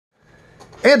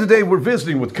And today we're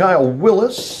visiting with Kyle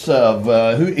Willis of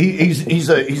he's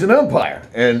an umpire,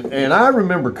 and I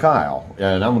remember Kyle,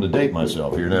 and I'm going to date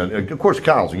myself here now. Of course,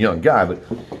 Kyle's a young guy, but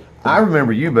I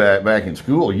remember you back in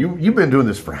school. You've been doing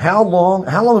this for how long?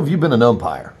 How long have you been an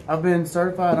umpire? I've been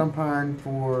certified umpiring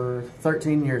for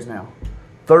 13 years now.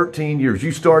 13 years.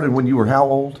 You started when you were how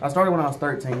old? I started when I was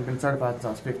 13. Been certified since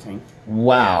I was 15.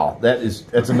 Wow,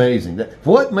 that's amazing.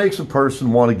 What makes a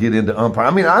person want to get into umpire?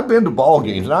 I mean, I've been to ball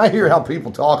games and I hear how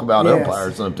people talk about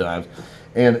umpires sometimes,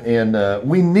 and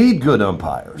we need good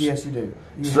umpires. Yes, you do.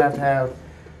 You have to have.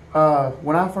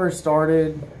 When I first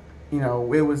started,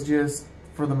 it was just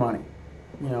for the money.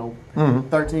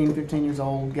 13, 15 years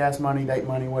old, gas money, date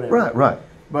money, whatever. Right.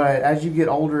 But as you get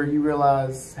older, you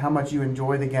realize how much you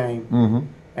enjoy the game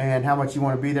and how much you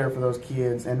want to be there for those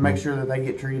kids and make sure that they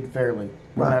get treated fairly,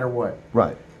 no matter what.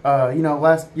 Right.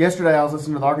 Yesterday I was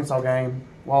listening to the Arkansas game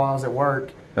while I was at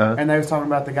work, and they was talking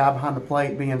about the guy behind the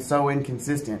plate being so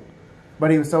inconsistent,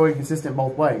 but he was so inconsistent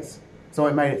both ways, so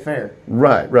it made it fair.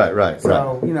 Right.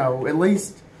 So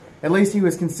at least he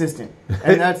was consistent,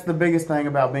 and that's the biggest thing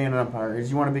about being an umpire is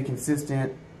you want to be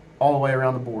consistent all the way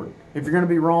around the board. If you're going to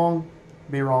be wrong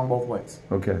both ways.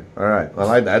 Okay, all right.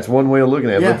 Well, that's one way of looking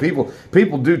at it. Yeah. But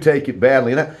people do take it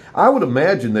badly, and I would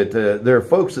imagine that there are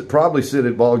folks that probably sit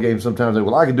at ball games sometimes and say,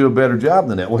 "Well, I can do a better job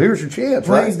than that." Well, here's your chance.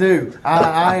 Please do.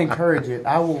 I encourage it.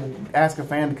 I will ask a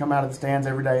fan to come out of the stands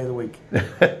every day of the week. Like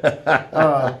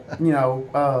I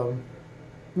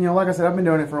said, I've been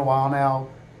doing it for a while now,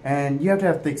 and you have to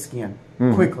have thick skin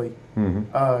quickly.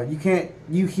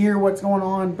 You hear what's going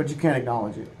on, but you can't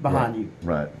acknowledge it behind you.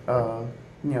 Right.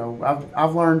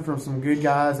 I've learned from some good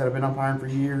guys that have been umpiring for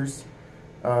years.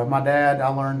 My dad, I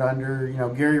learned under,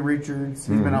 Gary Richards.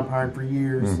 He's been umpiring for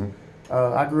years.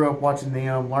 I grew up watching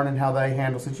them, learning how they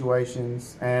handle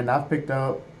situations, and I've picked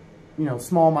up,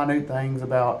 small, minute things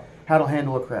about how to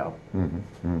handle a crowd.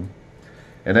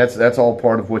 And that's all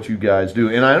part of what you guys do.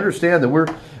 And I understand that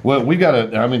we've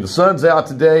got the sun's out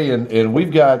today, and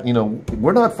we've got,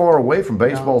 we're not far away from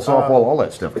baseball, softball, all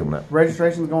that stuff coming up.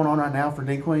 Registration's going on right now for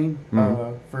D-Queen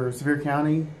for Sevier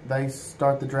County. They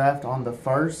start the draft on the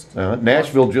 1st.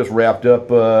 Nashville just wrapped up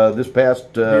this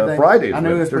past Friday. I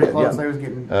knew it was pretty close. They was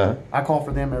getting. I call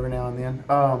for them every now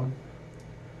and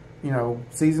then.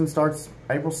 Season starts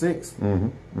April 6th.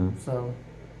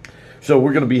 So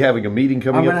we're going to be having a meeting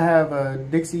coming up? I'm going to have a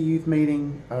Dixie Youth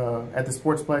meeting at the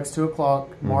Sportsplex, 2 o'clock,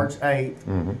 March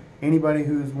 8th. Anybody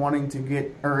who's wanting to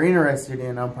get or interested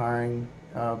in umpiring,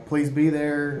 please be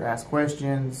there, ask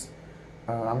questions.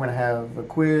 I'm going to have a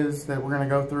quiz that we're going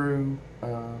to go through.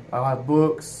 I'll have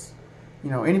books.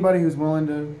 Anybody who's willing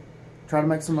to try to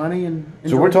make some money.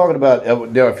 So we're talking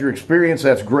about, now if you're experienced,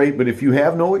 that's great, but if you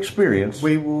have no experience,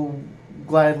 we will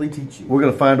gladly teach you. We're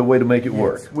going to find a way to make it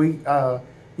work.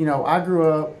 I grew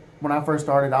up, when I first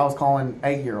started, I was calling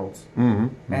 8-year-olds.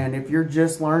 And if you're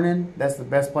just learning, that's the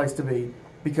best place to be.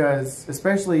 Because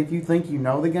especially if you think you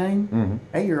know the game,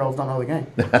 8-year-olds don't know the game.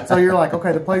 So you're like,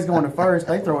 okay, the play's going to first,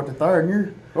 they throw it to third, and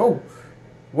you're, oh,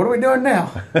 what are we doing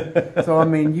now? So,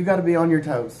 you got to be on your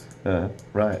toes.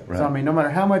 Right. So, no matter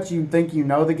how much you think you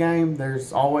know the game,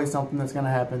 there's always something that's going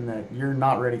to happen that you're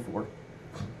not ready for.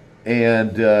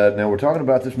 And now we're talking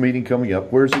about this meeting coming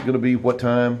up. Where's it going to be? What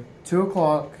time? 2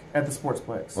 o'clock at the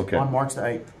Sportsplex on March the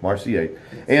 8th. March the 8th.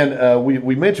 And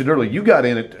we mentioned earlier, you got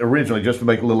in it originally just to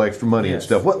make a little extra money and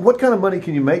stuff. What kind of money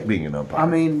can you make being an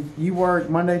umpire? You work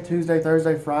Monday, Tuesday,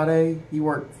 Thursday, Friday. You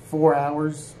work 4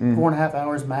 hours, 4.5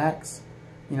 hours max.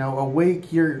 A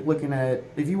week you're looking at,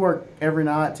 if you work every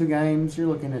night, 2 games, you're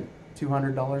looking at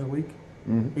 $200 a week.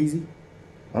 Easy.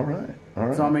 All right.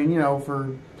 So,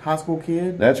 for high school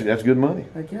kid. That's good money.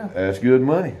 Heck yeah. That's good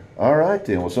money. All right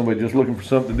then. Well, somebody just looking for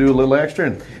something to do a little extra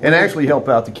and actually help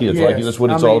out the kids. Yes. That's what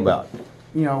it's all about.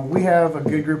 We have a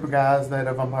good group of guys that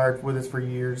have umpired with us for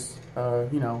years,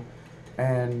 but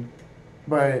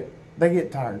they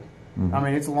get tired.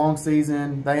 It's a long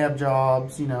season. They have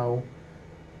jobs,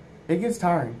 It gets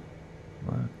tiring.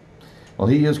 Right. Well,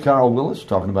 he is Kyle Willis,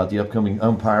 talking about the upcoming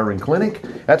umpiring clinic.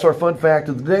 That's our fun fact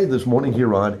of the day this morning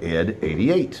here on Ed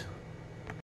 88.